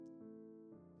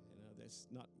It's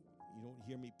not, you don't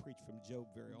hear me preach from Job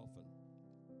very often.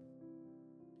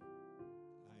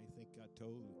 I think I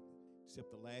told,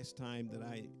 except the last time that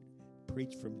I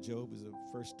preached from Job is the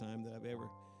first time that I've ever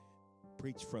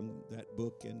preached from that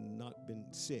book and not been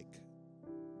sick.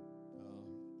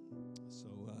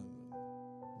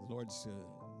 The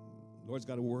Lord's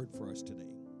got a word for us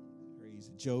today.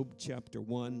 Job chapter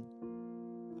 1.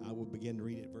 I will begin to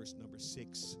read it, verse number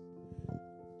 6.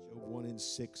 Job 1 and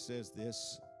 6 says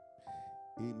this.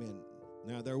 Amen.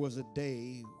 Now there was a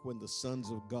day when the sons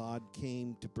of God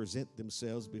came to present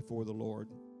themselves before the Lord,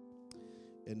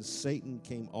 and Satan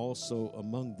came also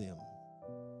among them.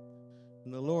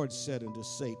 And the Lord said unto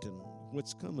Satan,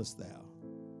 Whence comest thou?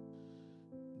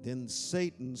 Then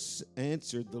Satan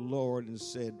answered the Lord and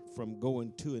said, From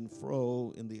going to and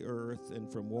fro in the earth,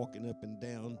 and from walking up and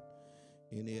down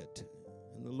in it.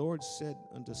 And the Lord said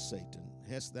unto Satan,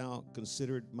 Hast thou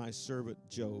considered my servant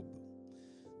Job,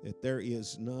 that there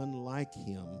is none like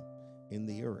him in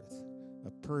the earth, a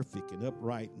perfect and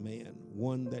upright man,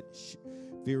 one that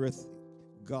feareth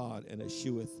God and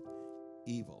escheweth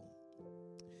evil?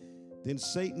 Then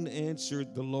Satan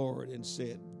answered the Lord and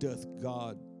said, Doth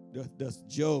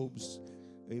Job's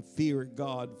fear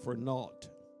God for naught?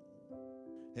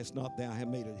 Hast not thou have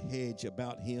made a hedge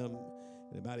about him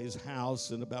and about his house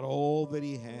and about all that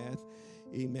he hath,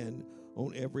 amen,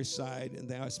 on every side, and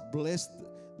thou hast blessed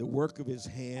the work of his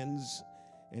hands,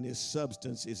 and his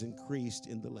substance is increased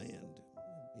in the land.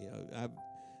 You know,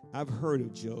 I've heard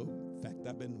of Job. In fact,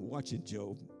 I've been watching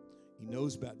Job. He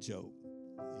knows about Job.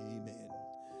 Amen.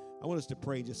 I want us to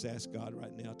pray, just ask God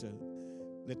right now to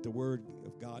let the word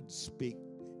of God speak,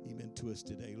 amen, to us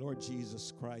today. Lord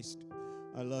Jesus Christ,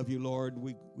 I love you, Lord.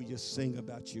 We just sing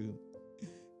about you.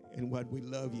 And what we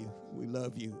love you, we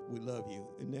love you, we love you.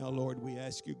 And now, Lord, we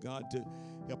ask you, God, to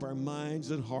help our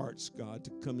minds and hearts, God,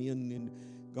 to come in and,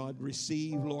 God,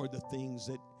 receive, Lord, the things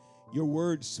that your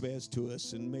word says to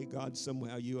us. And may, God,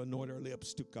 somehow you anoint our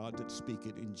lips to God to speak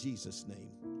it in Jesus'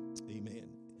 name. Amen.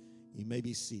 You may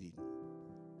be seated.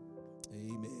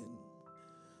 Amen.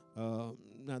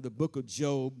 Now, the book of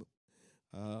Job,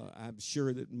 I'm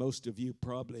sure that most of you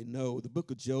probably know, the book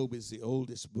of Job is the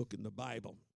oldest book in the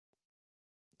Bible.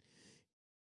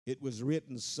 It was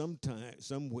written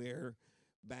somewhere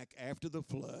back after the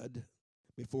flood,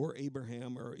 before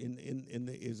Abraham, or in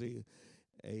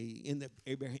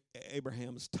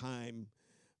Abraham's time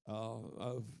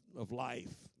of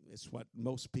life. It's what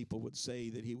most people would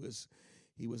say, that he was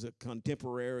a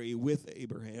contemporary with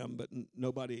Abraham, but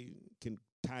nobody can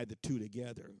tie the two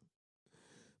together.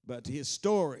 But his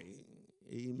story,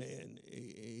 amen,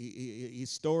 his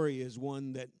story is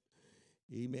one that,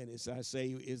 amen, as I say,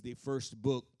 is the first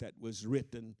book that was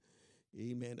written,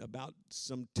 amen, about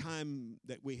some time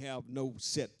that we have no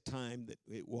set time that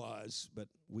it was, but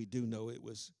we do know it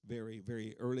was very,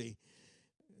 very early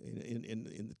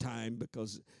in the time,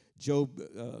 because Job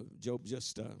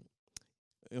just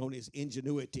on his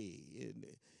ingenuity, and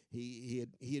he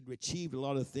had achieved a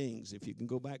lot of things. If you can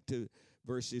go back to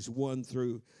verses 1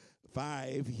 through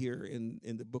 5 here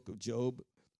in the book of Job,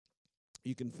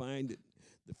 you can find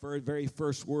the very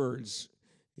first words,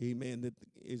 amen, that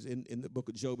is in the book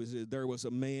of Job is, there was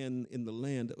a man in the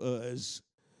land of Uz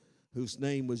whose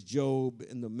name was Job,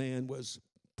 and the man was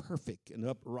perfect and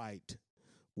upright,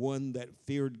 one that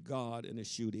feared God and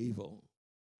eschewed evil.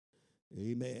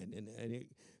 Amen. And it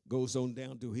goes on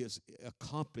down to his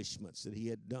accomplishments that he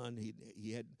had done.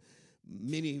 He had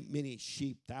many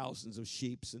sheep, thousands of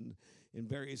sheep and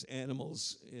various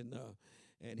animals,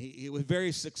 and he was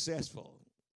very successful.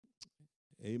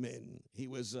 Amen. He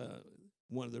was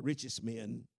one of the richest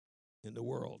men in the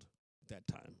world at that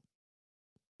time.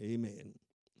 Amen.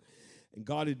 And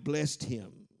God had blessed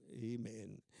him.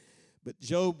 Amen. But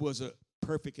Job was a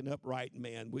perfect and upright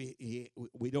man.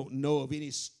 We don't know of any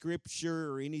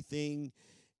scripture or anything.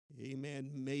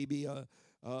 Amen. Maybe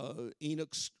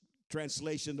Enoch's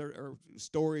translation or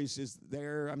stories is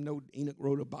there. I know Enoch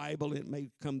wrote a Bible. It may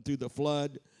come through the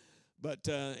flood. But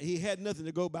he had nothing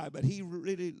to go by, but he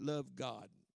really loved God.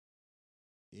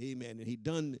 Amen. And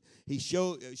he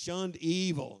shunned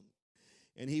evil.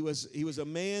 And he was a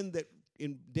man that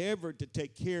endeavored to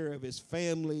take care of his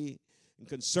family and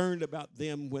concerned about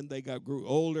them when they grew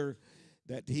older,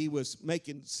 that he was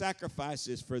making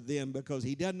sacrifices for them because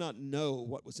he did not know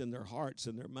what was in their hearts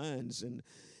and their minds. And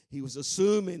he was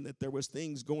assuming that there was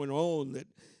things going on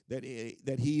that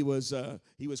he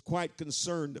was quite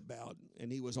concerned about,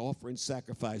 and he was offering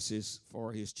sacrifices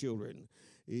for his children.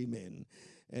 Amen.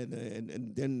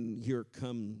 And then here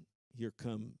come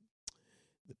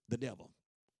the devil,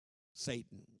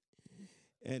 Satan.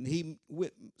 And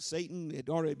Satan had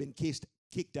already been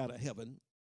kicked out of heaven,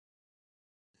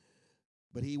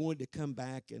 but he wanted to come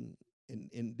back and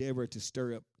endeavor to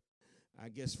stir up, I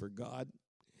guess, for God.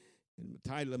 And the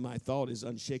title of my thought is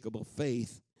Unshakable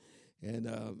Faith. And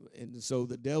so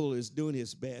the devil is doing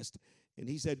his best. And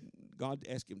he said, God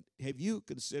asked him, have you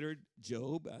considered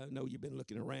Job? I know you've been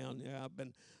looking around. Yeah,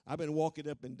 I've been walking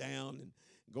up and down and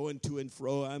going to and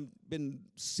fro. I've been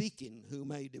seeking who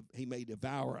he may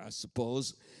devour, I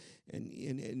suppose. And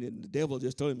the devil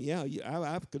just told him, yeah,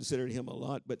 I've considered him a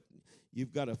lot, but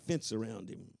you've got a fence around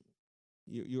him.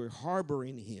 You're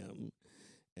harboring him.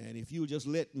 And if you just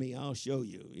let me, I'll show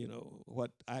you,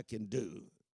 what I can do.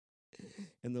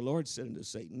 And the Lord said unto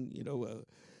Satan,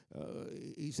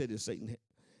 he said to Satan,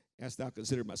 hast thou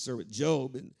considered my servant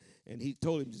Job? And he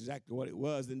told him exactly what it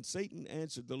was. Then Satan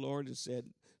answered the Lord and said,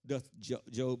 doth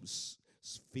Job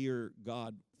fear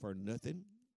God for nothing?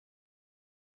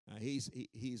 He's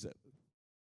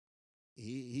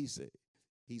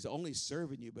only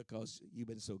serving you because you've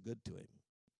been so good to him.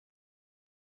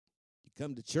 You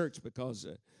come to church because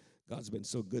God's been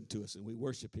so good to us and we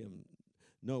worship him.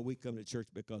 No, we come to church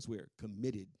because we are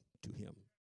committed to him.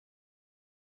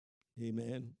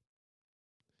 Amen.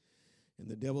 And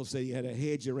the devil said he had a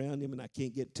hedge around him and I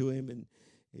can't get to him. And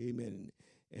amen.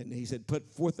 And he said,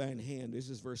 put forth thine hand. This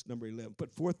is verse number 11.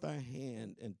 Put forth thy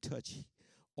hand and touch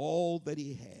all that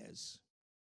he has.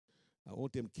 I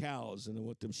want them cows and I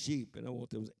want them sheep and I want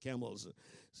them camels.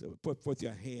 So put forth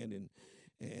your hand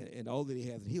and all that he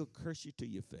has. And he'll curse you to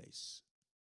your face.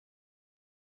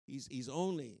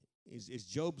 Is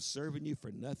Job serving you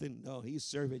for nothing? No, he's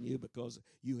serving you because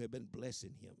you have been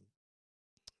blessing him.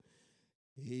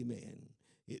 Amen.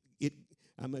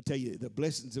 I'm going to tell you, the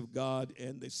blessings of God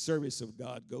and the service of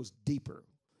God goes deeper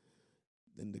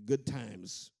than the good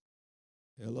times.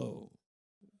 Hello.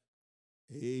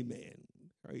 Amen.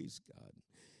 Praise God.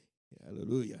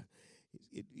 Hallelujah.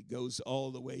 It goes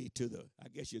all the way to I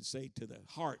guess you'd say, to the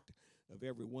heart of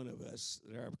every one of us.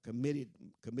 Our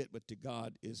commitment to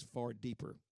God is far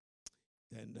deeper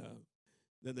than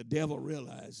the devil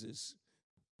realizes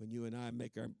when you and I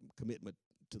make our commitment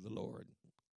to the Lord.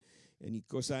 And, of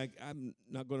course, I'm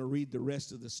not going to read the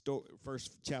rest of the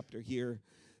first chapter here,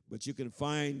 but you can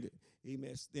find, in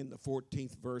the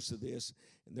 14th verse of this,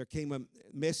 and there came a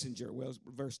messenger,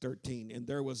 verse 13, and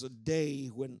there was a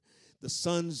day when his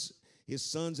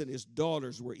sons and his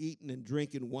daughters were eating and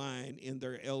drinking wine in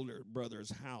their elder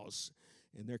brother's house.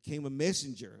 And there came a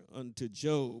messenger unto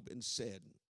Job and said,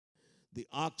 the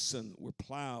oxen were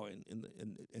plowing and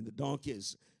the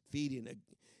donkeys feeding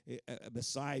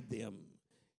beside them.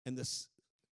 And the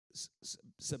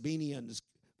Sabinians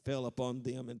fell upon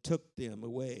them and took them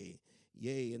away.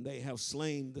 Yea, and they have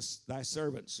slain thy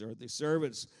servants, or the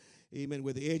servants, amen,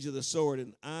 with the edge of the sword.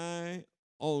 And I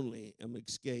only am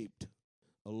escaped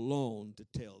alone to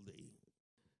tell thee.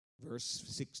 Verse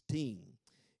 16,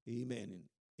 amen. And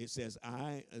it says,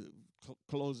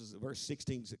 closes, verse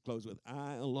 16 closes with,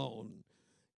 I alone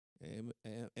am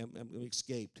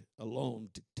escaped alone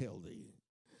to tell thee.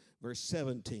 Verse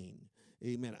 17,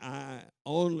 amen. I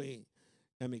only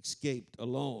am escaped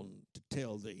alone to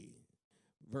tell thee.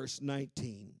 Verse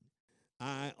 19,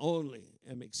 I only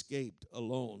am escaped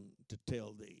alone to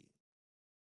tell thee.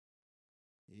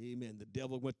 Amen. The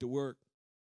devil went to work,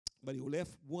 but he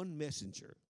left one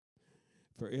messenger.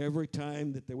 For every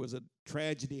time that there was a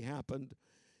tragedy happened,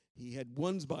 he had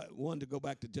one to go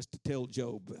back to just to tell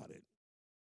Job about it.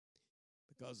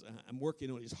 Because I'm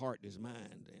working on his heart and his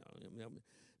mind. I'm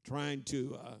trying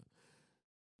to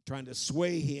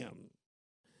sway him.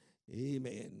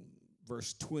 Amen.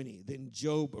 Verse 20, then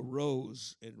Job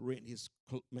arose and rent his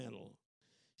mantle,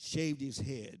 shaved his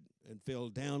head, and fell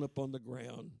down upon the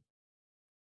ground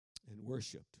and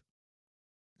worshiped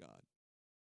God.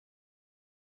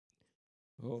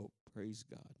 Oh, praise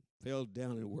God. Fell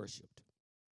down and worshiped.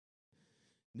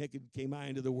 Naked came I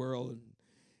into the world,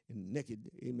 and naked,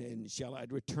 amen, shall I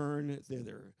return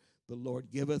thither. The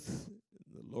Lord giveth,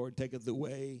 the Lord taketh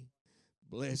away.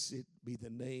 Blessed be the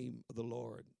name of the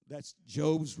Lord. That's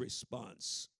Job's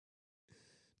response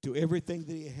to everything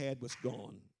that he had was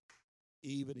gone,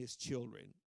 even his children.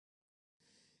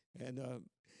 And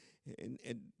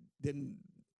then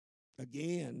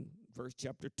again, verse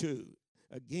chapter 2.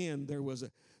 Again, there was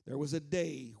a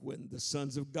day when the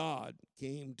sons of God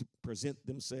came to present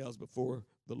themselves before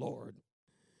the Lord,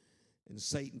 and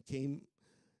Satan came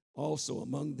also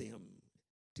among them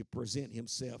to present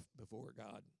himself before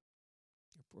God,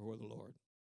 before the Lord.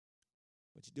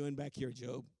 What you doing back here,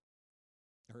 Job?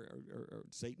 Or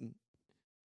Satan?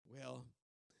 Well,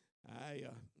 I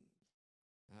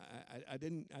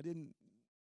didn't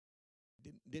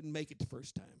Didn't make it the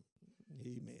first time.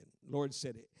 Amen. Lord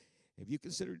said it. Have you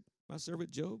considered my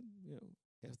servant Job?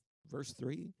 Verse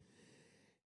 3.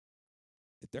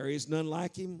 If there is none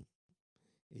like him,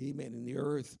 amen, in the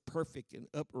earth, perfect and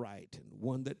upright, and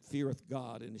one that feareth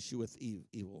God and escheweth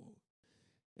evil.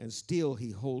 And still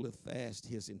he holdeth fast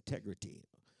his integrity,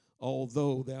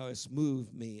 although thou hast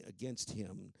moved me against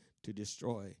him to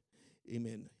destroy,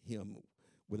 amen, him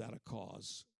without a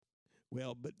cause.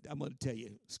 Well, but I'm going to tell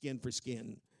you, skin for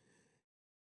skin,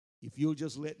 if you'll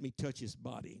just let me touch his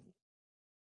body,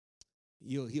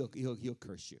 he'll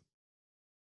curse you.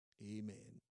 Amen.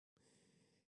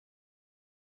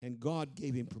 And God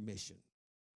gave him permission.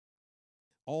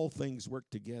 All things work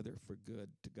together for good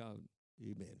to God.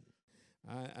 Amen.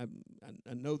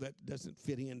 I know that doesn't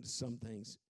fit into some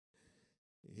things.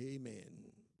 Amen.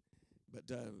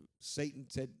 But Satan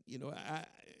said,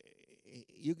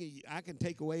 I can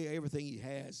take away everything he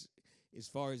has as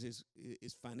far as his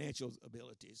financial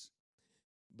abilities,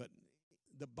 but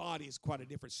the body is quite a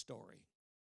different story.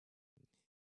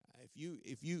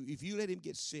 If you let him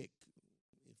get sick,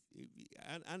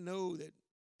 I know that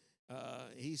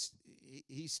he's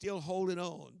still holding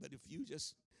on, but if you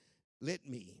just let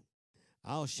me,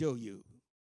 I'll show you,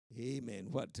 amen,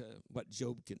 what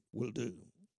Job will do.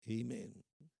 Amen.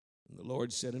 And the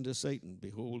Lord said unto Satan,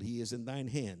 behold, he is in thine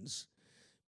hands,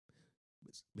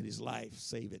 but his life,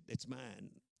 save it, it's mine.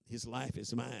 His life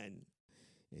is mine,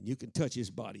 and you can touch his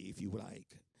body if you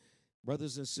like.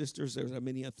 Brothers and sisters, there's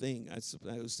many a thing I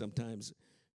suppose sometimes,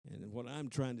 and what I'm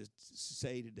trying to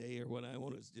say today, or what I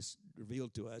want to just reveal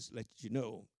to us, let you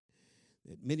know,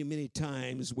 that many, many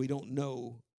times we don't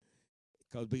know,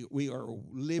 because we are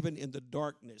living in the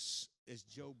darkness as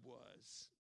Job was.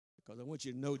 Because I want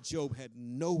you to know Job had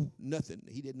nothing.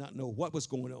 He did not know what was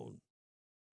going on.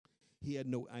 He had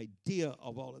no idea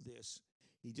of all of this.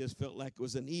 He just felt like it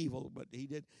was an evil, but he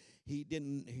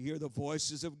didn't hear the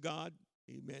voices of God,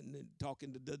 amen, and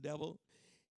talking to the devil.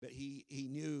 But he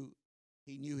knew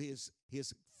his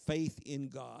faith in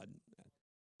God,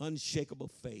 unshakable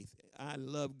faith. I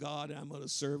love God, and I'm going to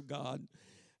serve God.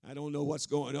 I don't know what's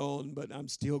going on, but I'm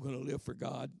still going to live for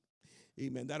God.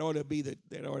 Amen. That ought to be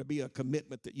a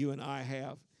commitment that you and I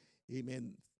have.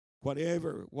 Amen.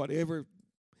 Whatever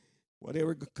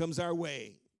comes our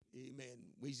way, amen,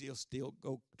 we still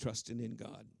go trusting in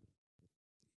God.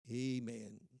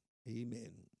 Amen.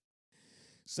 Amen.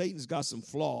 Satan's got some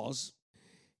flaws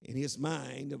in his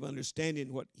mind of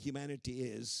understanding what humanity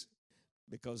is,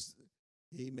 because,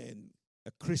 amen,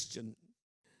 a Christian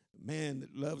man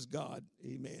that loves God,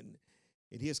 amen,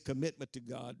 and his commitment to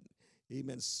God,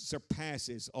 amen,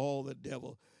 surpasses all the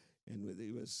devil. And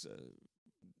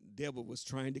devil was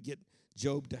trying to get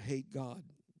Job to hate God.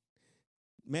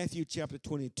 Matthew chapter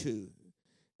 22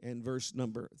 and verse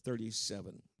number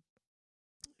 37.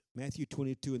 Matthew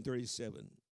 22 and 37.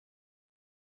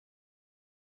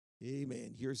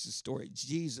 Amen. Here's the story.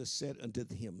 Jesus said unto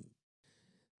him,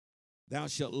 thou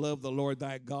shalt love the Lord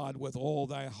thy God with all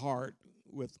thy heart,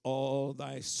 with all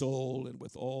thy soul, and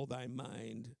with all thy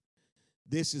mind.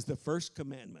 This is the first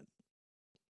commandment.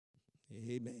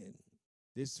 Amen.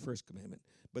 This is the first commandment.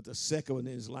 But the second one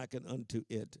is likened unto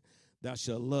it. Thou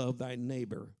shalt love thy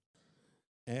neighbor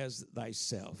as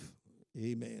thyself.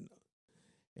 Amen.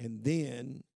 And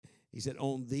then he said,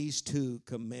 on these two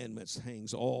commandments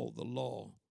hangs all the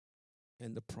law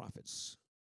and the prophets.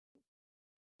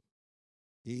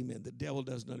 Amen. The devil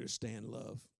doesn't understand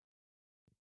love.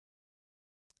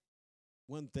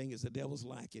 One thing is the devil's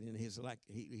lacking in his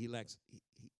he lacks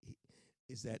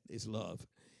is love.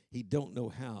 He don't know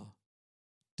how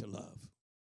to love.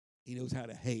 He knows how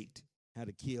to hate, how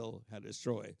to kill, how to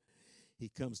destroy. He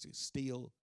comes to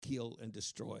steal, kill, and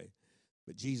destroy.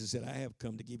 But Jesus said, I have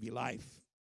come to give you life.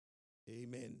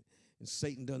 Amen. And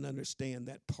Satan doesn't understand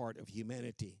that part of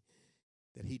humanity,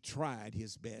 that he tried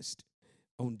his best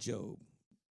on Job.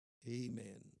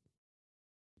 Amen.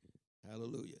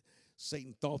 Hallelujah.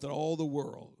 Satan thought that all the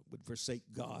world would forsake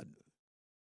God,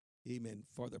 amen,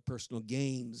 for their personal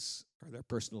gains or their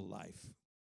personal life.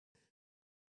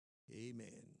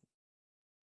 Amen.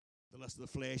 The lust of the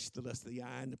flesh, the lust of the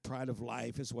eye, and the pride of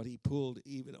life is what he pulled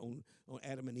even on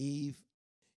Adam and Eve,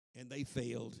 and they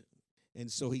failed. And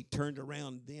so he turned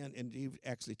around then and he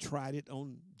actually tried it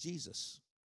on Jesus.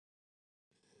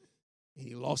 And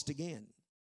he lost again.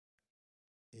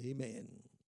 Amen.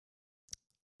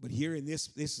 But here in this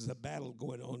is a battle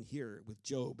going on here with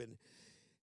Job.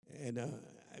 And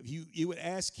you would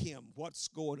ask him what's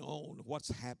going on, what's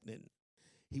happening.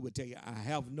 He would tell you, I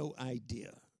have no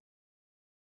idea.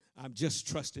 I'm just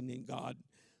trusting in God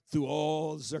through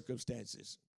all the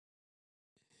circumstances.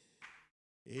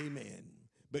 Amen.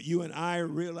 But you and I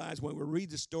realize when we read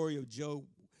the story of Job,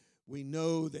 we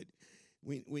know that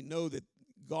we know that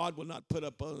God will not put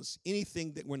up on us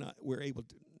anything that we're not able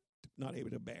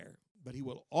to bear, but He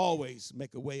will always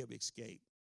make a way of escape.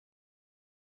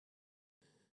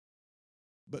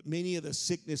 But many of the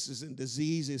sicknesses and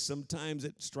diseases sometimes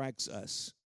it strikes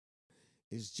us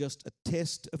is just a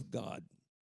test of God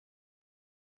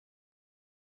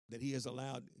that He has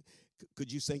allowed.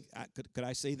 Could you say? Could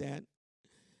I say that?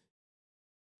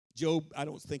 Job, I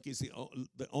don't think is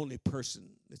the only person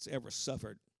that's ever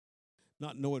suffered,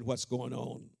 not knowing what's going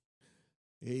on.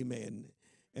 Amen.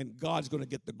 And God's going to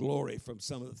get the glory from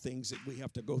some of the things that we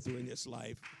have to go through in this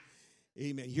life.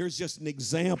 Amen. Here's just an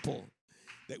example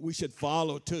that we should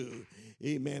follow too.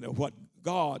 Amen. Of what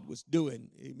God was doing.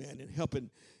 Amen. And helping,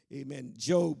 amen,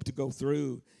 Job to go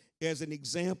through as an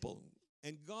example.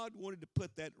 And God wanted to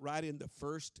put that right in the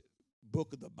first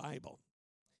book of the Bible.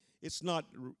 It's not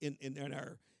in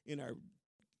our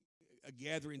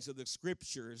gatherings of the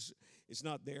scriptures. It's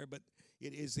not there, but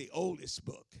it is the oldest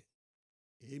book.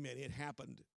 Amen. It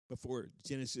happened before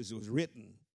Genesis was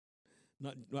written.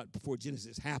 Not before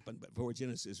Genesis happened, but before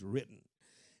Genesis written.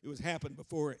 It was happened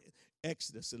before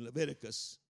Exodus and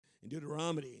Leviticus and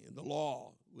Deuteronomy and the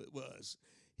law was.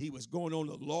 He was going on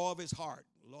the law of his heart,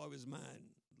 the law of his mind,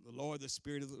 the law of the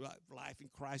spirit of life in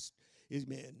Christ.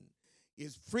 Amen.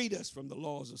 Is freed us from the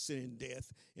laws of sin and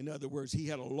death. In other words, he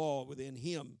had a law within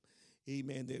him,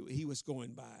 amen, that he was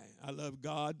going by. I love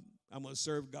God. I'm going to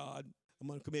serve God. I'm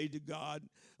going to commit to God.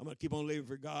 I'm going to keep on living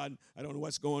for God. I don't know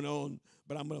what's going on,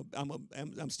 but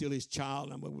I'm still his child,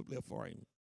 and I'm going to live for him.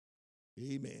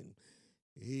 Amen.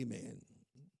 Amen.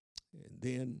 And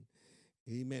then,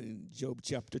 amen, in Job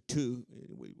chapter 2,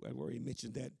 I've already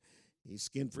mentioned that, he's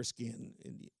skin for skin.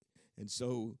 And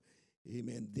so,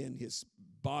 amen, then his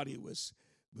body was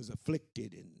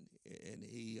afflicted, and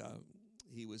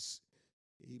he was,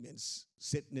 amen,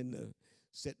 sitting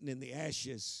in the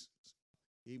ashes,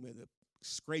 amen,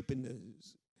 scraping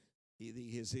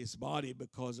his body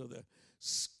because of the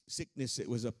sickness that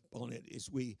was upon it. As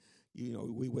we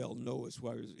well know, as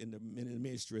far as in the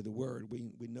ministry of the word,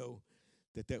 we know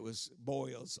that was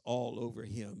boils all over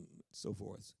him, and so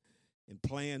forth. And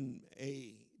plan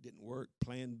A didn't work.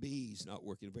 Plan B is not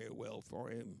working very well for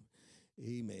him.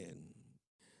 Amen.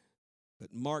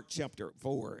 But Mark chapter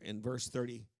 4 and verse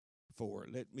 34.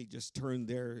 Let me just turn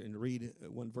there and read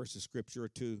one verse of scripture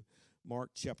to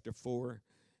Mark chapter 4.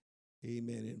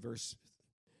 Amen. In verse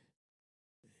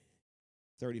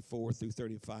 34 through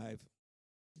 35.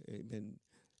 Amen.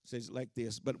 It says like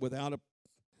this. But without a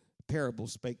parable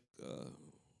spake,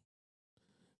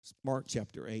 Mark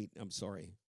chapter 8. I'm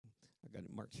sorry. I got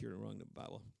it marked here wrong in the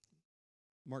Bible.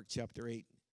 Mark chapter 8.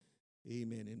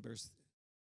 Amen. In verse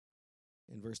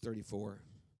 34.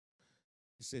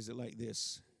 It says it like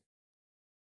this.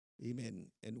 Amen.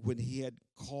 And when he had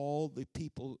called the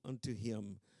people unto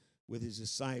him with his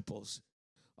disciples,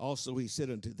 also he said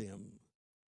unto them,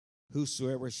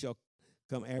 whosoever shall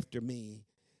come after me,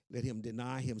 let him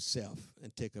deny himself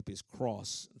and take up his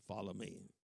cross and follow me.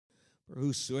 For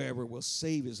whosoever will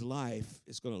save his life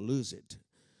is going to lose it.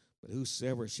 But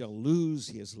whosoever shall lose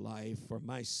his life for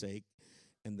my sake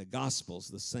and the gospel's,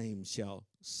 the same shall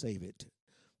save it.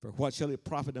 For what shall it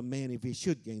profit a man if he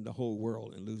should gain the whole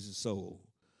world and lose his soul?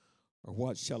 Or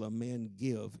what shall a man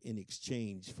give in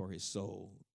exchange for his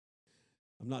soul?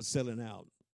 I'm not selling out.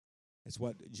 That's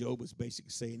what Job was basically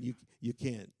saying. You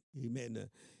can't. Amen.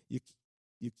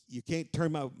 You can't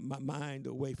turn my mind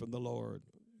away from the Lord.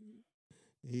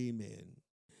 Amen.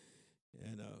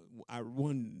 And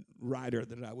one writer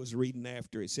that I was reading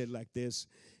after, it said like this.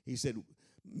 He said,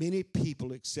 many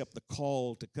people accept the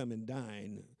call to come and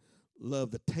dine, love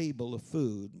the table of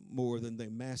food more than the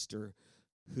master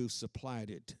who supplied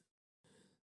it.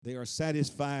 They are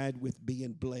satisfied with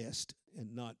being blessed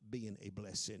and not being a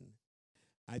blessing.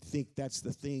 I think that's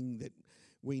the thing that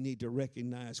we need to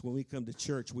recognize when we come to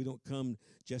church. We don't come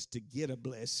just to get a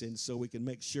blessing so we can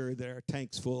make sure that our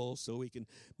tank's full so we can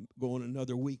go on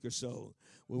another week or so.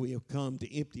 When we have come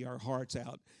to empty our hearts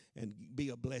out and be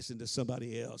a blessing to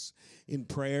somebody else in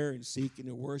prayer and seeking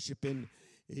and worshiping.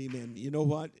 Amen. You know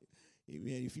what?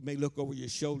 Amen. If you may look over your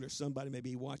shoulder, somebody may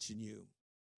be watching you.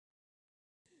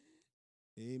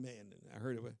 Amen. I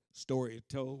heard of a story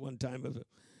told one time of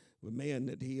a man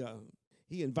that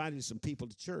he invited some people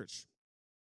to church.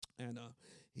 And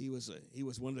he was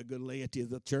one of the good laity of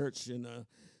the church, and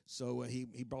so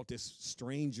he brought this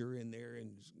stranger in there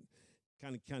and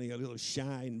kind of a little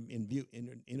shy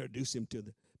and introduced him to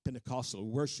the Pentecostal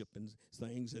worship and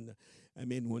things. And I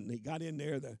mean, when they got in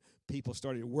there, the people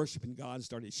started worshiping God and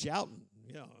started shouting.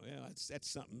 Yeah, that's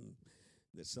something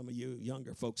that some of you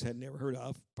younger folks had never heard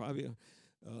of, probably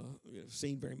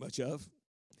seen very much of.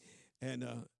 And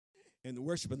the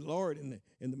worshiping the Lord, and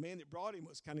the man that brought him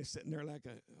was kind of sitting there like,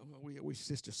 we wish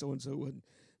Sister so-and-so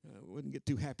wouldn't get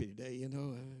too happy today, you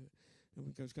know.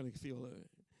 I was kind of feel,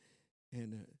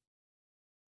 and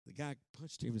the guy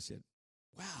punched him and said,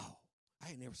 wow,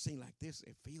 I ain't never seen like this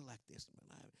and feel like this in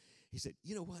my life. He said,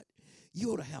 you know what?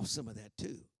 You ought to have some of that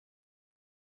too.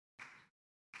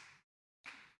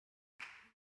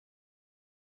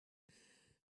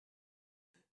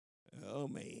 Oh,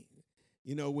 man.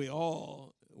 You know, we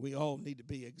all need to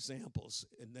be examples,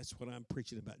 and that's what I'm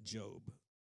preaching about Job.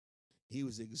 He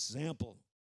was an example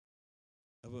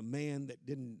of a man that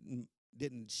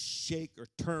didn't shake or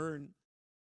turn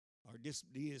or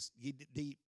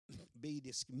be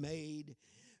dismayed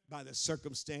by the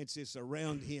circumstances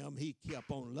around him. He kept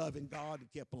on loving God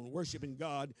and kept on worshiping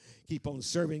God, keep on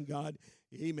serving God.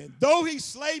 Amen. Though he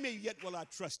slay me, yet will I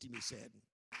trust him, he said.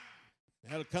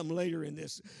 That'll come later in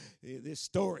this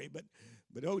story, but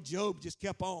old Job just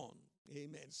kept on,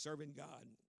 amen, serving God.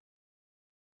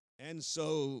 And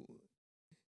so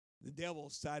the devil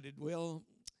decided, well,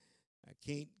 I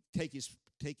can't take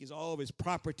all of his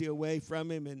property away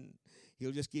from him, and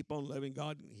he'll just keep on loving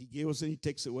God. He gives and he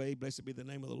takes away. Blessed be the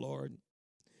name of the Lord.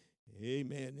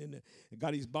 Amen. And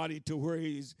got his body to where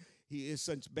he is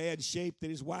such bad shape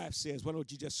that his wife says, why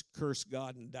don't you just curse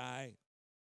God and die?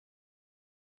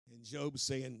 And Job's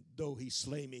saying, though he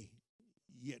slay me,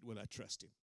 yet will I trust him.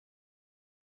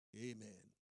 Amen.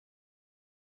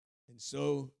 And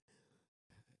so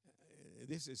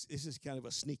this is kind of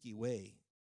a sneaky way.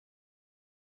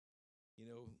 You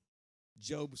know,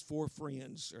 Job's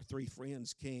three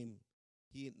friends came.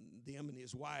 Them and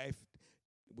his wife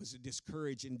was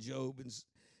discouraging Job.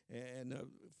 And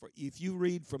if you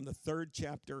read from the 3rd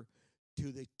chapter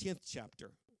to the 10th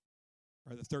chapter,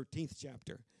 or the 13th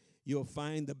chapter, you'll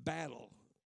find the battle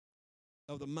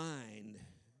of the mind.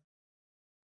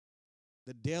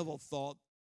 The devil thought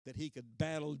that he could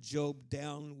battle Job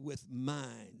down with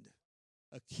mind,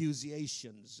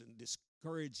 accusations and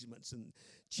discouragements and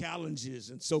challenges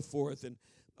and so forth. And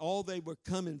all they were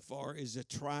coming for is to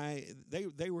try.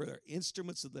 They were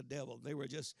instruments of the devil. They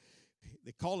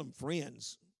call them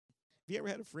friends. Have you ever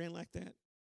had a friend like that?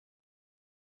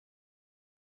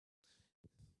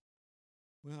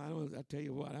 Well, I tell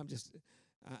you what, I'm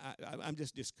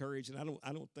just discouraged, and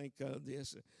I don't think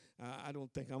this. I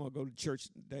don't think I'm gonna go to church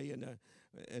today,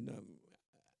 and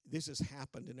this has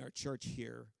happened in our church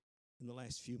here in the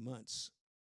last few months.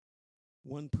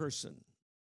 One person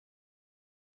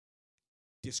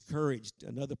discouraged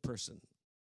another person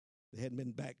that hadn't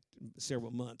been back several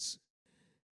months,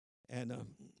 and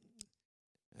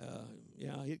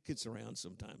it gets around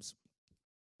sometimes,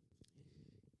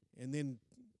 and then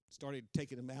started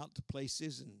taking them out to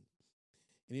places and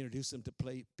introduced them to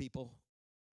people,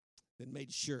 then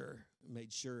made sure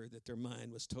that their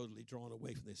mind was totally drawn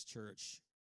away from this church.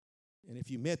 And if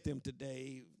you met them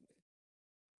today,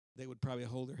 they would probably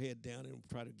hold their head down and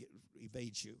try to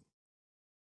evade you.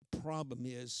 The problem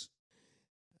is,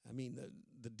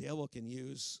 the devil can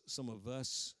use some of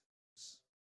us,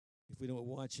 if we don't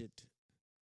watch it,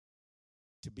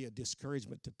 to be a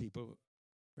discouragement to people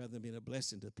rather than being a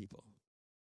blessing to people.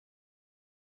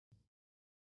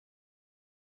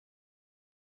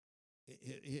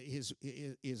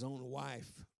 His own wife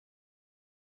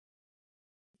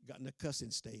got in a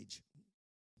cussing stage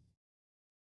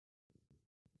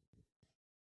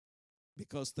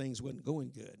because things wasn't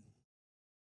going good.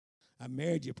 I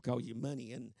married you because of your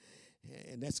money, and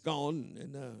that's gone.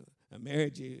 And I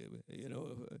married you,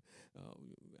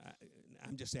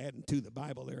 I'm just adding to the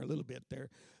Bible there a little bit there,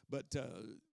 but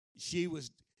she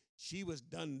was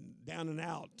done down and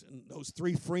out, and those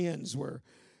 3 friends were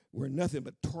nothing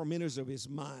but tormentors of his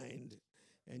mind.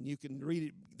 And you can read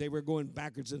it. They were going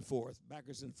backwards and forth.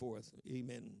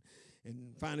 Amen.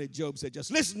 And finally Job said,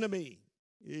 just listen to me.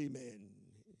 Amen.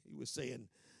 He was saying,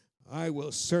 I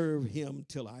will serve him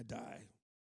till I die.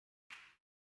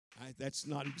 That's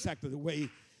not exactly the way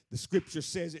the scripture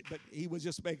says it, but he was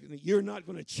just making it. You're not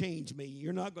going to change me.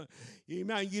 You're not going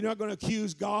to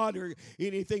accuse God or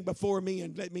anything before me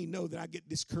and let me know that I get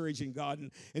discouraged in God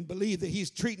and believe that he's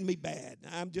treating me bad.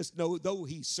 I'm just though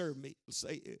he slay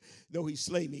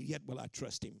me, yet will I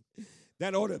trust him.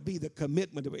 That ought to be the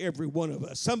commitment of every one of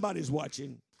us. Somebody's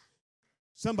watching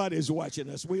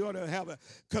us. We ought to have a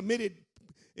committed,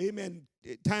 amen,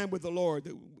 time with the Lord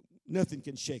that nothing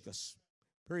can shake us.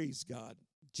 Praise God.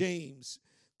 James,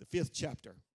 the 5th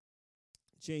chapter.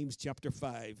 James chapter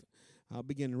 5. I'll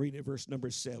begin reading at verse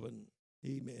number 7.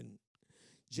 Amen.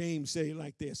 James said it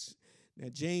like this. Now,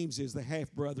 James is the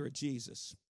half-brother of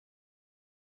Jesus.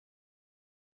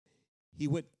 He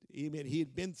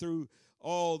had been through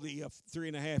all the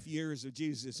 3.5 years of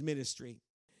Jesus' ministry,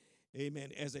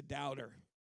 amen, as a doubter.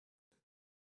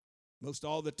 Most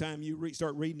all the time you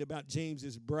start reading about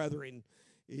James's brethren,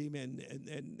 amen,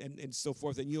 and so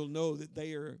forth, and you'll know that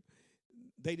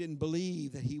they didn't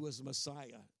believe that he was the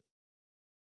Messiah.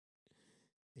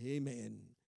 Amen.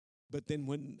 But then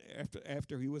when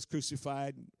after he was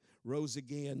crucified, rose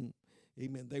again,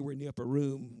 amen, they were in the upper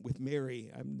room with Mary,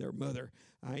 their mother.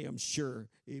 I am sure,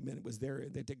 amen, it was there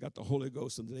that they got the Holy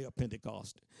Ghost on the day of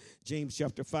Pentecost. James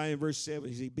chapter 5 verse 7,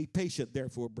 he says, be patient,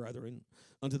 therefore, brethren,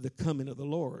 unto the coming of the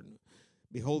Lord.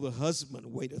 Behold, the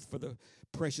husband waiteth for the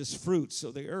precious fruits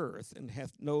of the earth, and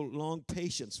hath no long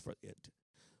patience for it,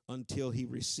 until he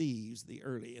receives the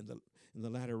early and the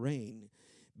latter rain.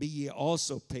 Be ye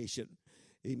also patient,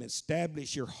 amen.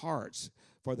 Establish your hearts,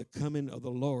 for the coming of the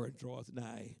Lord draweth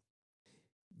nigh.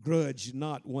 Grudge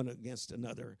not one against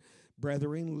another,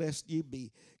 brethren, lest ye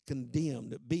be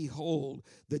condemned. Behold,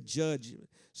 the judge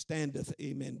standeth,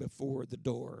 amen, before the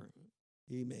door.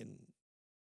 Amen.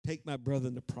 Take my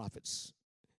brethren the prophets.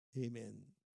 Amen.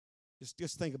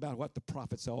 Just think about what the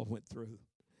prophets all went through.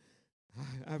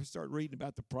 I started reading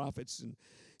about the prophets and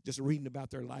just reading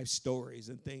about their life stories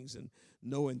and things, and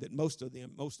knowing that most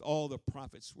all the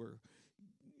prophets were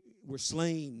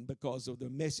slain because of the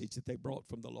message that they brought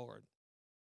from the Lord.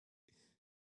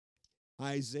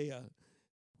 Isaiah,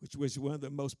 which was one of the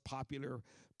most popular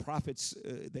prophets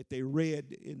that they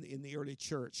read in the early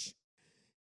church,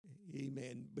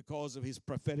 amen, because of his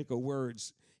prophetical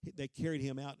words, they carried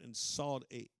him out and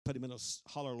put him in a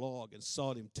hollow log and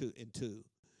sawed him in two.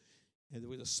 And there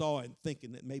was a sawing,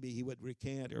 thinking that maybe he would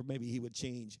recant or maybe he would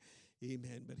change.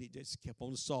 Amen. But he just kept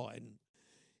on sawing.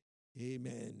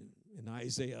 Amen. And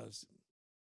Isaiah,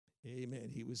 amen,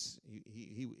 he was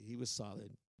solid.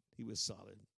 He was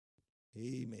solid.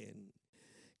 Amen.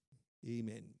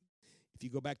 Amen. If you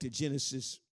go back to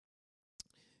Genesis,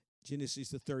 the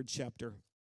 3rd chapter.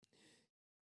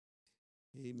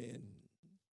 Amen.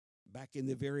 Back in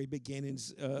the very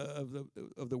beginnings of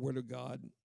the Word of God.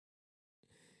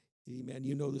 Amen.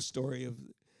 You know the story of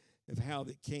how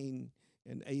that Cain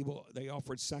and Abel, they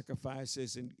offered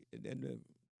sacrifices, and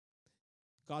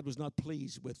God was not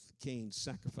pleased with Cain's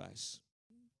sacrifice.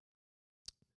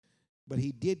 But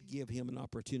he did give him an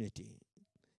opportunity.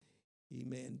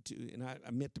 Amen. And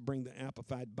I meant to bring the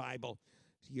Amplified Bible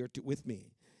here with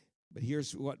me. But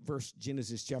here's what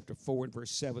Genesis chapter 4 and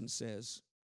verse 7 says.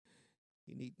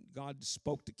 God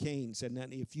spoke to Cain, said, now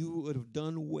if you would have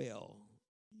done well,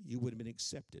 you would have been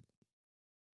accepted.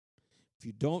 If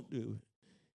you don't do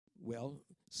well,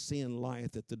 sin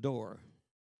lieth at the door.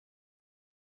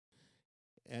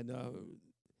 And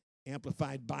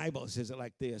Amplified Bible says it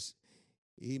like this.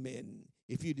 Amen.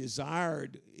 If you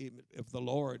desired of the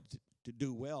Lord to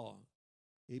do well,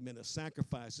 amen, a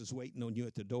sacrifice is waiting on you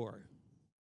at the door.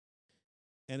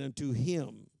 And unto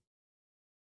him,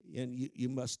 and you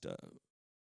must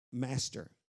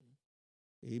master.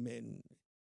 Amen.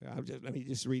 Let me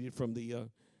just read it from the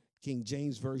King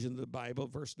James Version of the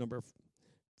Bible,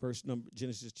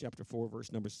 Genesis chapter 4,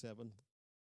 verse number 7.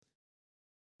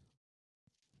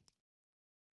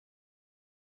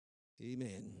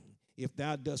 Amen. If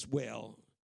thou dost well,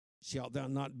 shalt thou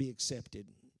not be accepted.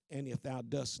 And if thou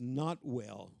dost not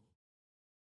well,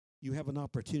 you have an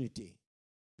opportunity,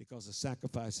 because the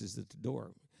sacrifice is at the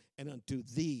door. And unto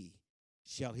thee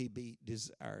shall he be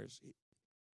desires.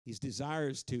 His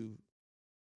desires to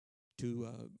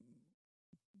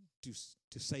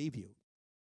save you.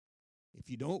 If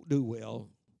you don't do well,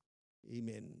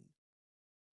 amen.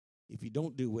 If you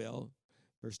don't do well,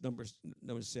 verse number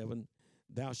 7,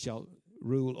 thou shalt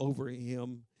rule over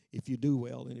him if you do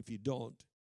well, and if you don't,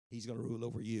 he's going to rule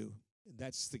over you.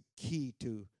 That's the key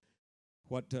to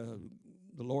what the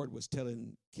Lord was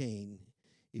telling Cain.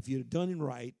 If you'd done it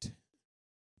right,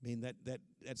 I mean, that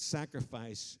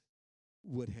sacrifice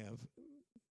would have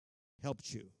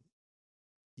helped you.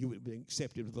 You would have been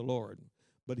accepted of the Lord.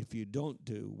 But if you don't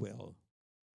do well,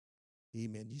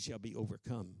 amen, you shall be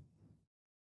overcome.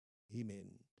 Amen.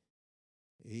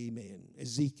 Amen.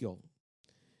 Ezekiel,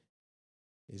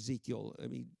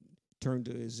 let me turn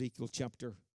to Ezekiel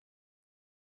chapter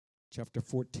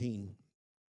 14.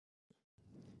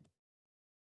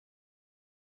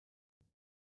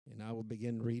 And I will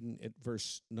begin reading at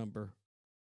verse number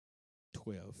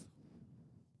 12.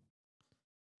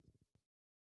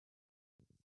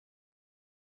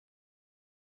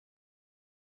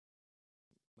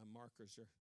 My markers are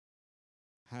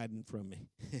hiding from me.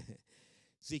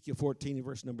 Ezekiel 14 and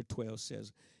verse number 12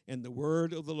 says, "And the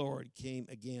word of the Lord came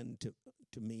again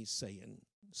to me, saying,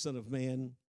 Son of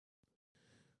man,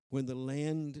 when the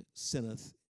land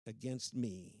sinneth against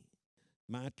me,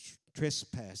 my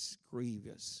trespass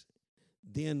grievous,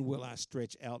 then will I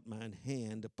stretch out mine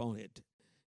hand upon it,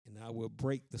 and I will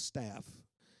break the staff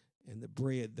and the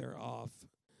bread thereof,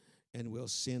 and will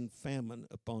send famine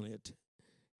upon it,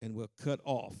 and will cut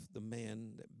off the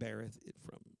man that beareth it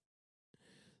from.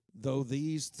 Though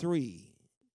these three,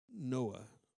 Noah,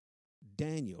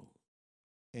 Daniel,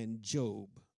 and Job,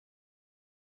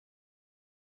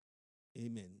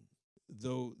 amen,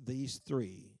 though these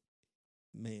three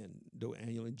men, though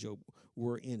Daniel and Job,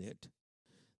 were in it,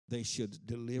 they should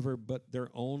deliver but their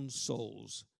own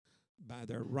souls by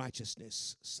their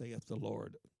righteousness, saith the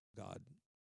Lord God."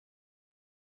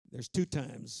 There's two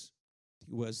times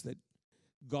it was that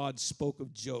God spoke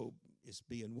of Job as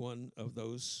being one of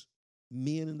those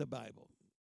men in the Bible,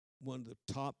 one of the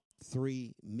top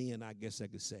three men, I guess I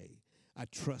could say. I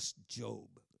trust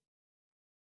Job.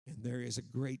 And there is a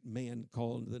great man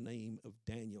called the name of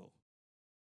Daniel.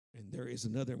 And there is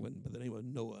another one by the name of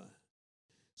Noah.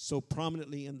 So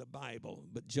prominently in the Bible,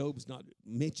 but Job's not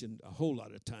mentioned a whole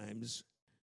lot of times.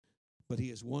 But he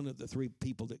is one of the three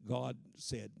people that God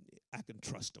said, I can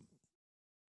trust them.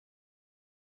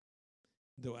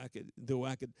 I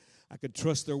could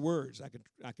trust their words. I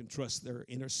can trust their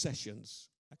intercessions.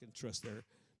 I can trust their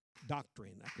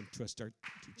doctrine. I can trust their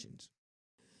teachings.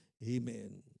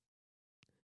 Amen.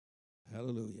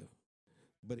 Hallelujah.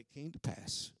 But it came to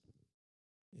pass.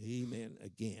 Amen.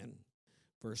 Again,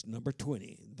 verse number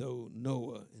 20. Though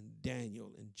Noah and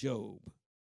Daniel and Job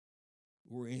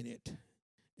were in it,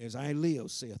 as I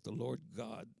live, saith the Lord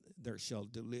God, they shall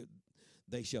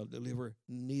deliver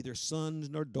neither sons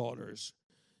nor daughters.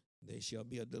 They shall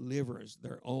be a deliverance,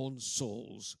 their own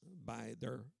souls, by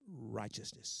their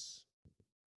righteousness.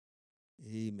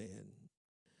 Amen.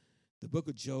 The book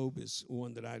of Job is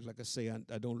one that I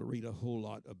don't read a whole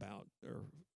lot about or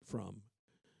from.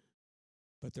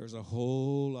 But there's a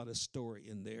whole lot of story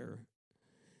in there.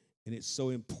 And it's so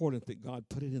important that God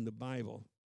put it in the Bible,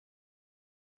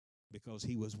 because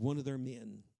he was one of their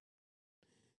men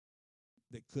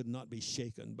that could not be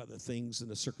shaken by the things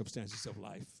and the circumstances of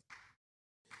life.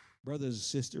 Brothers and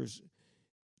sisters,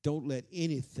 don't let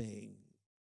anything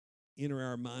enter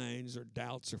our minds, or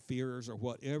doubts or fears or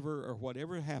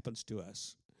whatever happens to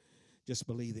us. Just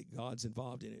believe that God's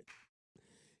involved in it,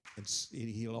 and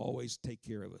he'll always take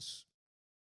care of us.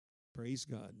 Praise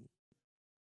God.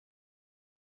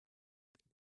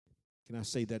 Can I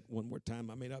say that one more time?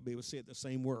 I may not be able to say it in the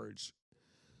same words,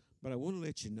 but I want to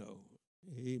let you know,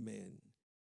 amen,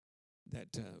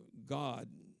 that God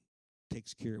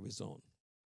takes care of his own.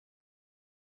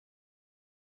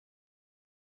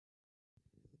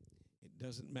 It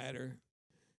doesn't matter.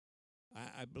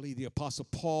 I believe the Apostle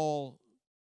Paul,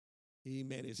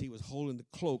 amen, as he was holding the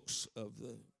cloaks of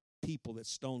the people that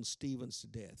stoned Stephen to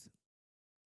death.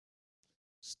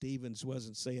 Stephen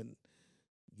wasn't saying,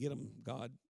 "Get them,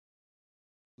 God.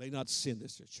 Lay not sin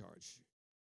this their charge."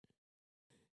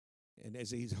 And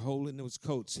as he's holding those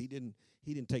coats, he didn't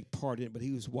take part in it, but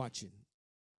he was watching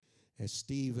as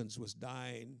Stevens was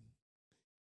dying,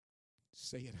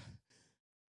 saying,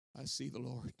 "I see the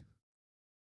Lord."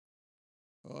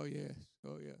 Oh yes,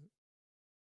 oh yeah.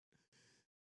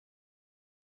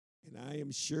 And I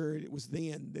am sure it was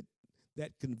then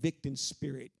that convicting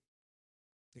spirit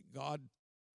that God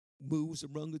moves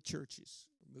among the churches,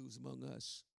 moves among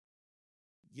us,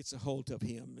 gets a hold of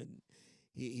him. And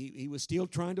he was still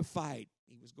trying to fight.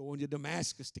 He was going to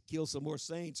Damascus to kill some more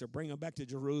saints or bring them back to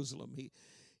Jerusalem.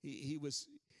 He was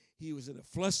in a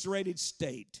frustrated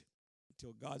state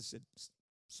until God said,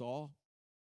 "Saul,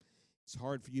 it's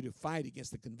hard for you to fight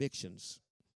against the convictions.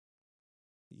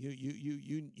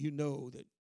 You know that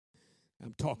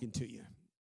I'm talking to you."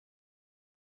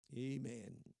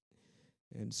 Amen.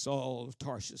 And Saul of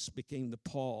Tarsus became the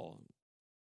Paul.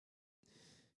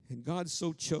 And God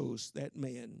so chose that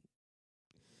man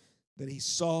that he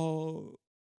saw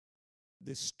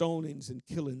the stonings and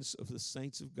killings of the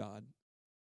saints of God,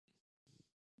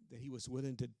 that he was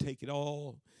willing to take it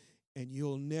all. And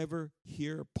you'll never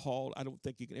hear Paul, I don't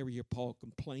think you can ever hear Paul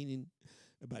complaining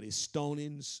about his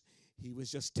stonings. He was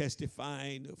just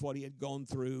testifying of what he had gone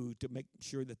through to make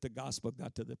sure that the gospel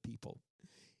got to the people.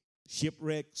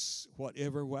 Shipwrecks,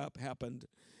 whatever happened,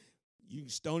 you can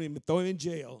stone him and throw him in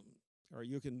jail, or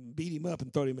you can beat him up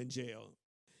and throw him in jail.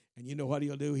 And you know what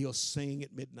he'll do? He'll sing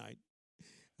at midnight.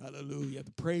 Hallelujah.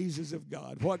 The praises of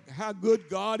God. How good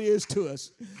God is to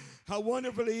us. How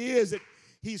wonderful he is that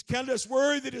he's counted us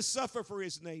worthy to suffer for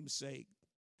his name's sake.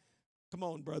 Come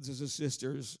on, brothers and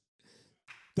sisters.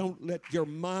 Don't let your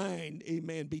mind,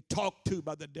 amen, be talked to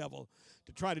by the devil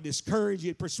to try to discourage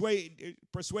you,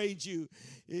 persuade you,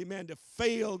 amen, to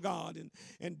fail God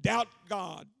and doubt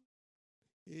God.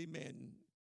 Amen.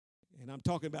 And I'm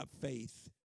talking about faith.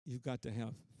 You've got to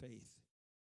have faith.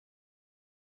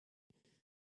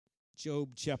 Job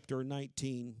chapter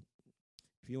 19.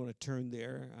 If you want to turn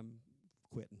there, I'm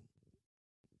quitting.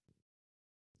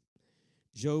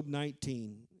 Job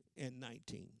 19 and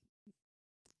 19.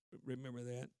 Remember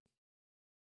that.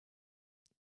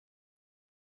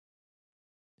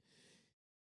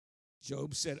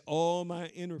 Job said, all my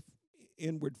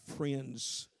inward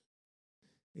friends,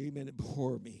 amen,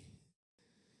 abhor me.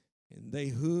 And they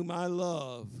whom I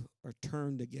love are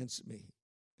turned against me.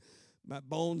 My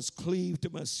bones cleave to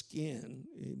my skin,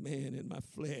 amen, and my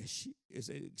flesh is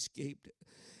escaped,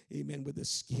 amen, with the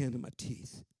skin of my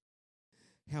teeth.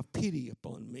 Have pity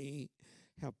upon me.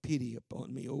 Have pity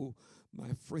upon me, oh,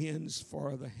 my friends,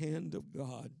 for the hand of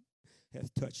God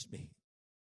hath touched me.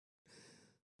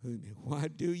 Amen. Why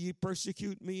do ye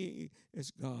persecute me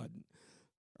as God?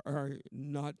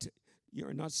 You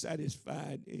are not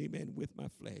satisfied, amen, with my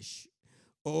flesh.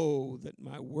 Oh, that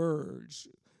my words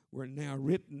were now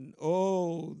written.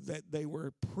 Oh, that they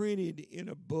were printed in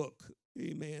a book.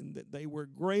 Amen. That they were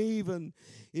graven.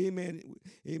 Amen.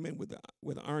 Amen.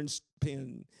 With iron's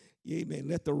pen. Amen.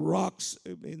 Let the rocks,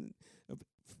 amen,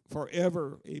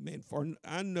 forever. Amen. For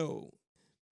I know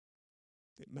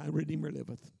that my Redeemer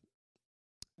liveth.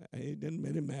 It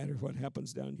doesn't matter what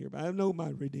happens down here, but I know my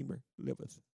Redeemer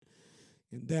liveth.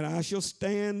 And that I shall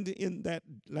stand in that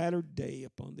latter day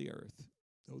upon the earth.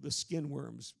 Though the skin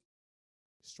worms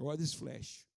destroy this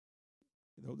flesh,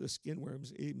 though the skin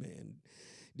worms, amen,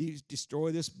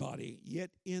 destroy this body,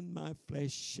 yet in my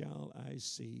flesh shall I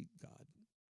see God.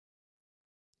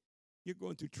 You're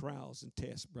going through trials and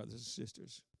tests, brothers and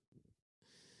sisters.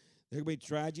 They're going to be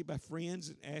tried you by friends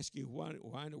and ask you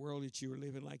why in the world that you are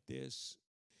living like this.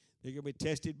 They're going to be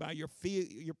tested by your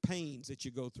pains that you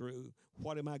go through.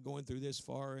 What am I going through this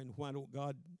for, and why don't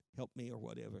God help me or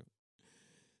whatever?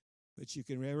 But you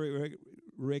can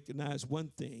recognize one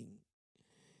thing,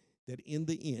 that in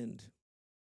the end,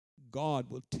 God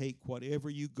will take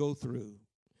whatever you go through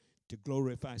to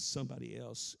glorify somebody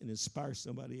else and inspire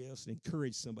somebody else and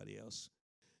encourage somebody else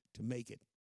to make it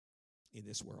in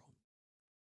this world.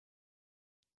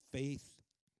 Faith,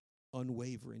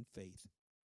 unwavering faith,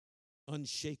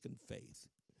 unshaken faith,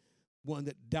 one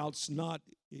that doubts not,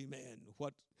 amen,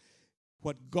 what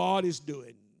God is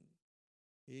doing.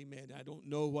 Amen. I don't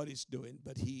know what he's doing,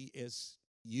 but he is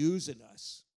using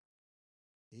us,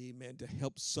 amen, to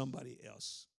help somebody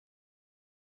else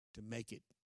to make it.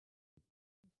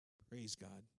 Praise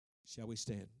God. Shall we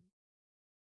stand?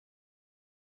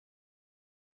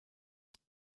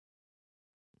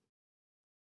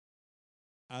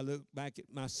 I look back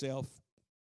at myself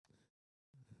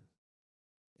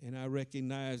and I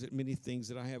recognize that many things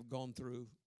that I have gone through,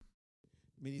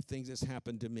 many things that's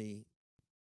happened to me.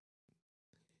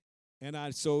 And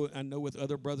I know with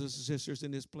other brothers and sisters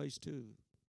in this place too,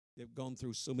 they've gone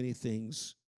through so many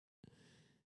things.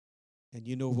 And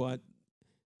you know what?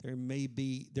 There may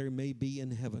be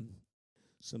in heaven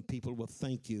some people will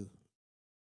thank you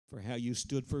for how you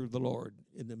stood for the Lord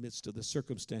in the midst of the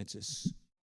circumstances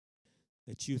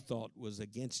that you thought was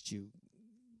against you.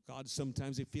 God,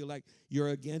 sometimes they feel like you're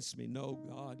against me. No,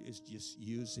 God is just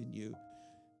using you,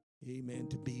 amen,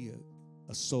 to be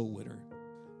a soul winner,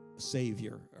 a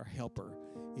savior, or helper,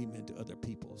 amen, to other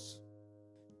people's.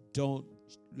 Don't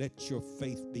let your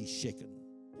faith be shaken.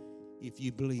 If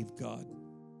you believe God,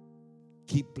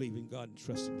 keep believing God and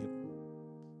trusting him.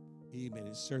 Amen.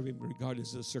 And serve him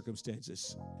regardless of the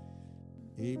circumstances.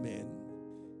 Amen.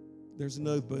 There's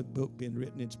another book being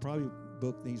written. It's probably a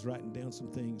book that he's writing down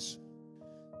some things.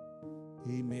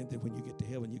 Amen. That when you get to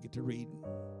heaven, you get to read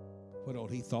what all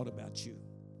he thought about you,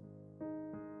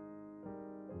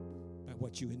 about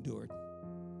what you endured.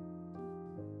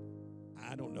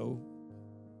 I don't know.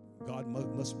 God might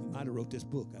have wrote this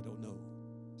book. I don't know.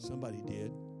 Somebody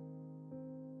did.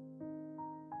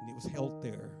 And it was held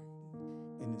there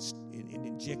and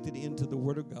injected into the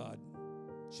Word of God.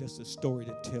 Just a story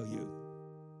to tell you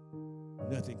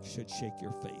nothing should shake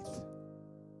your faith.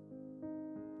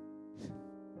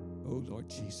 Oh, Lord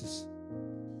Jesus.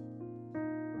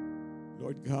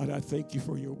 Lord God, I thank you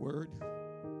for your word.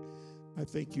 I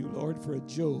thank you, Lord, for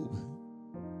Job.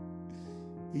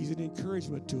 He's an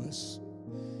encouragement to us.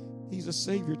 He's a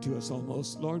savior to us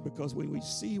almost, Lord, because when we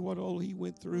see what all he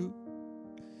went through,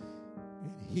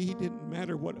 and he didn't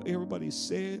matter what everybody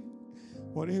said,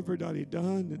 what everybody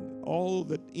done, and all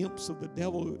the imps of the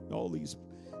devil, all these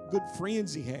good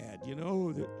friends he had,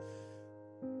 that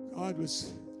God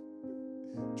was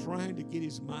trying to get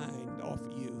his mind off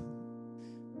of you.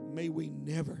 May we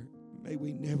never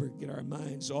get our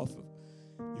minds off of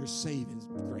your saving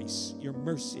grace, your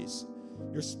mercies,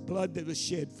 your blood that was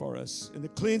shed for us, and the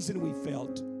cleansing we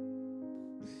felt,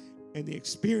 and the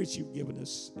experience you've given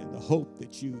us, and the hope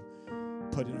that you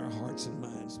put in our hearts and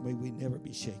minds. May we never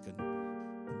be shaken.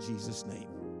 In Jesus' name,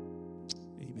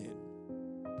 amen.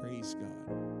 Praise God.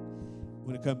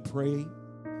 Want to come pray?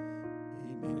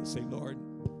 Amen. And say, Lord,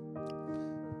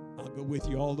 I'll go with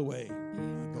you all the way.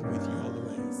 I'll go with you all the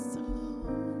way.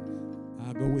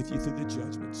 I'll go with you through the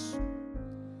judgments.